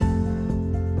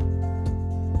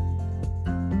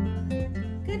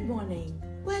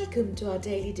welcome to our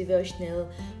daily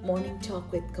devotional morning talk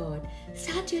with God.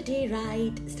 Start your day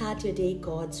right, start your day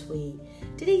God's way.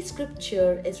 Today's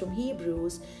scripture is from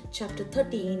Hebrews chapter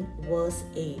 13 verse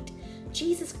 8.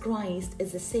 Jesus Christ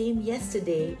is the same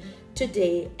yesterday,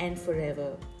 today and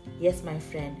forever. Yes, my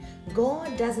friend,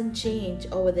 God doesn't change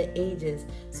over the ages,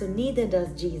 so neither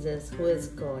does Jesus, who is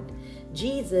God.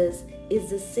 Jesus is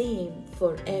the same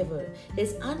forever.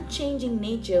 His unchanging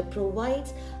nature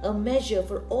provides a measure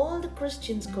for all the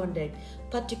Christians' conduct,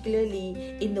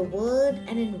 particularly in the word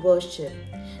and in worship.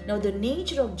 Now, the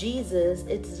nature of Jesus,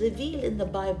 it's revealed in the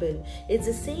Bible. It's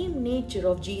the same nature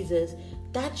of Jesus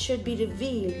that should be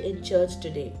revealed in church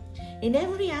today. In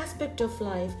every aspect of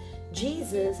life,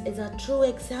 Jesus is our true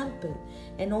example,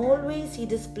 and always he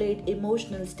displayed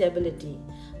emotional stability.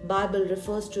 Bible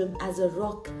refers to him as a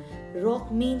rock.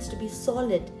 Rock means to be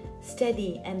solid,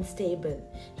 steady and stable.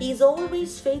 He is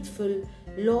always faithful,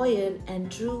 loyal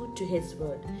and true to his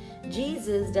word.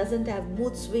 Jesus doesn't have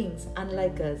mood swings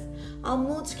unlike us. Our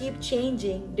moods keep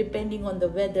changing depending on the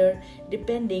weather,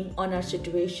 depending on our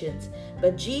situations.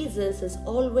 But Jesus is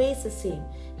always the same.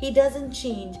 He doesn't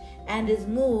change and his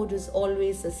mood is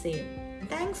always the same.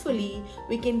 Thankfully,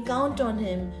 we can count on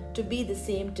him to be the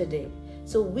same today.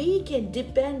 So we can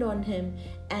depend on him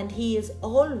and he is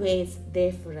always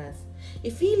there for us.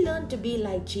 If we learn to be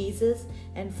like Jesus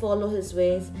and follow his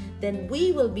ways, then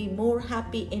we will be more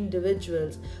happy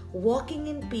individuals, walking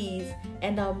in peace,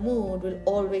 and our mood will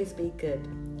always be good.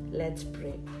 Let's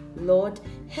pray. Lord,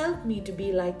 help me to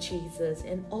be like Jesus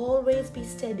and always be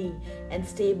steady and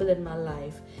stable in my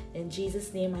life. In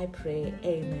Jesus' name I pray.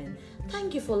 Amen.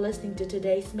 Thank you for listening to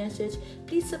today's message.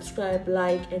 Please subscribe,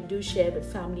 like, and do share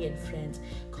with family and friends.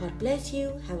 God bless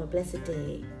you. Have a blessed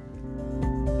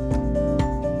day.